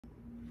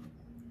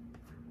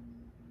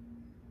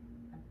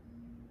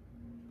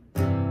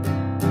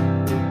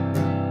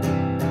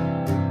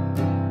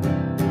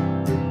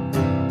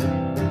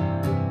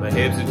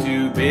hips are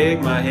too big,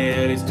 my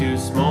head is too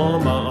small,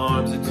 my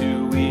arms are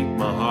too weak,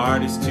 my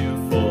heart is too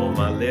full,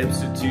 my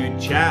lips are too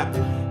chapped,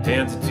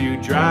 hands are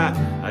too dry.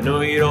 I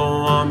know you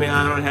don't want me,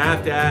 I don't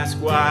have to ask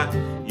why.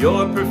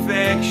 You're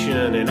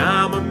perfection and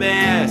I'm a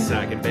mess.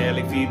 I can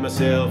barely feed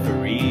myself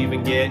or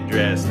even get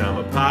dressed. I'm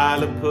a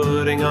pile of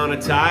pudding on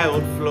a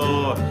tiled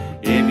floor.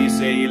 If you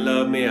say you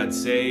love me, I'd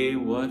say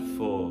what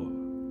for?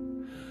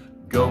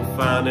 Go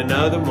find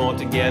another more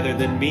together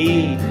than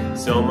me,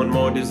 someone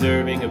more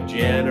deserving of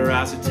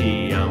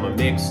generosity. I'm a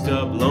mixed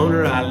up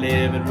loner, I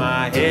live in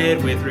my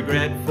head, with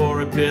regret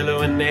for a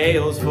pillow and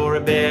nails for a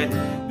bed.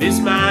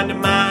 This mind of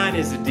mine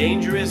is a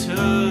dangerous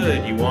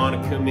hood. You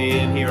wanna come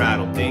in here? I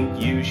don't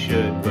think you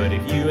should, but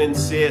if you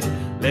insist,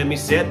 let me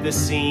set the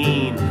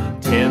scene.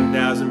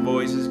 10,000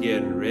 voices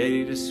getting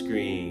ready to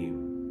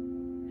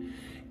scream.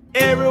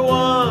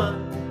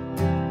 Everyone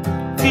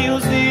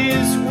feels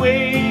this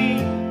way.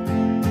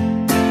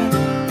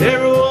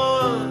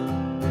 Everyone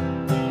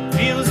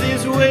feels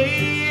this way,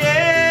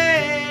 yeah.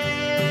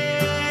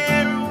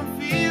 Everyone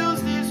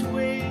feels this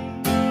way.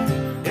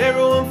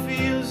 Everyone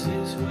feels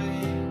this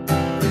way.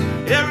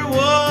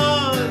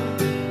 Everyone.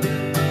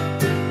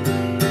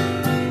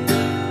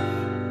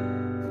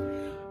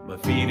 My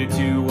feet are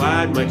too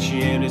wide, my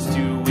chin is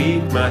too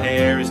weak, my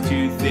hair is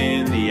too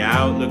thin, the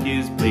outlook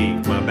is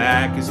bleak, my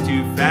back is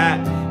too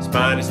fat,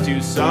 spine is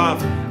too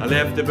soft. I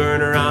left the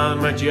burner on,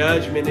 my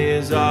judgment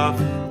is off.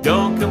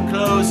 Don't come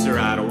closer,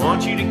 I don't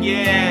want you to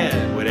get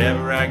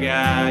whatever I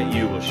got,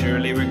 you will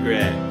surely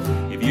regret.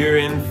 If you're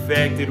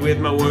infected with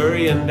my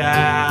worry and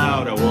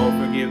doubt, I won't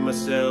forgive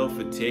myself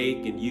for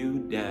taking you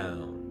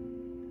down.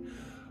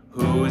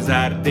 Who was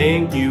I to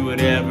think you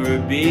would ever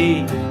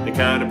be the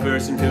kind of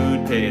person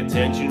who'd pay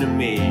attention to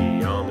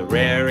me? On the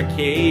rare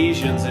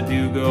occasions I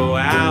do go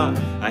out,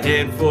 I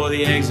head for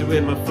the exit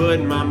with my foot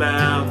in my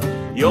mouth.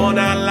 You're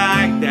not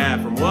like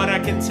that from what I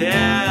can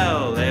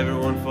tell.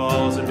 Everyone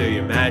falls under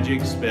your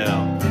magic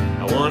spell.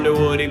 I wonder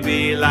what it'd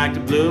be like to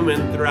bloom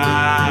and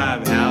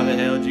thrive. How the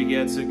hell did you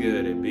get so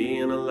good at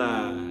being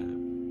alive?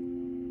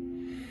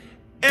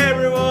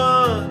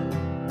 Everyone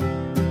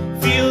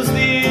feels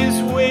this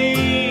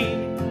way.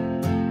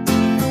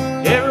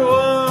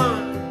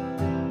 Everyone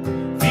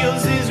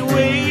feels this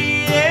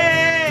way,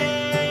 yeah.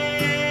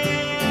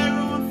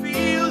 Everyone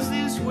feels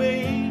this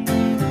way.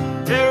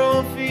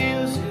 Everyone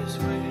feels this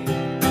way.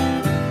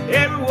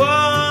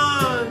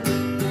 Everyone.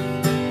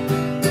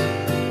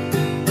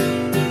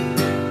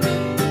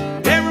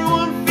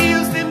 Everyone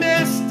feels they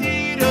messed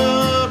it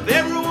up.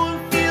 Everyone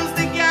feels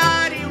they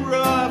got it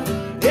rough.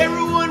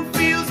 Everyone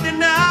feels they're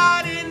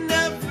not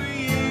enough for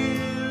you.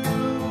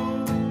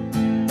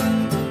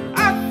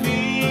 I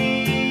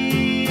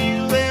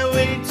feel that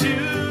way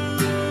too.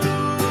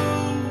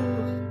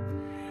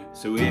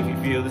 So if you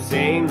feel the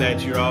same,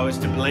 that you're always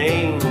to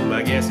blame,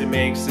 I guess it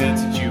makes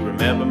sense that you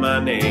remember my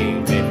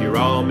name. If you're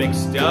all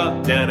mixed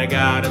up, then I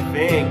gotta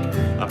think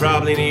I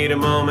probably need a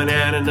moment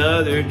and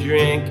another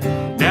drink.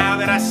 Now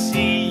that I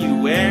see you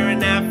wearing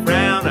that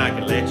frown, I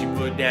can let you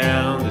put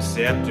down the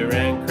scepter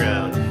and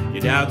crown.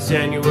 Your doubts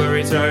and your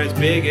worries are as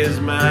big as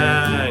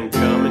mine.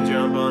 Come and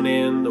jump on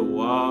in, the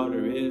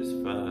water is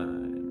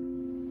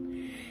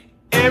fine.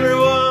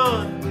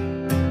 Everyone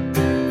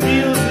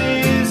feels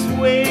this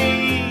way.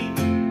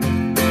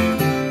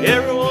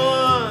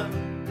 Everyone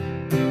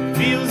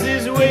feels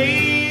this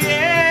way,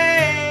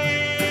 yeah.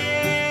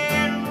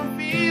 Everyone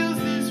feels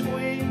this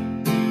way.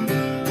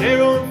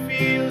 Everyone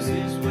feels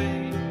this way.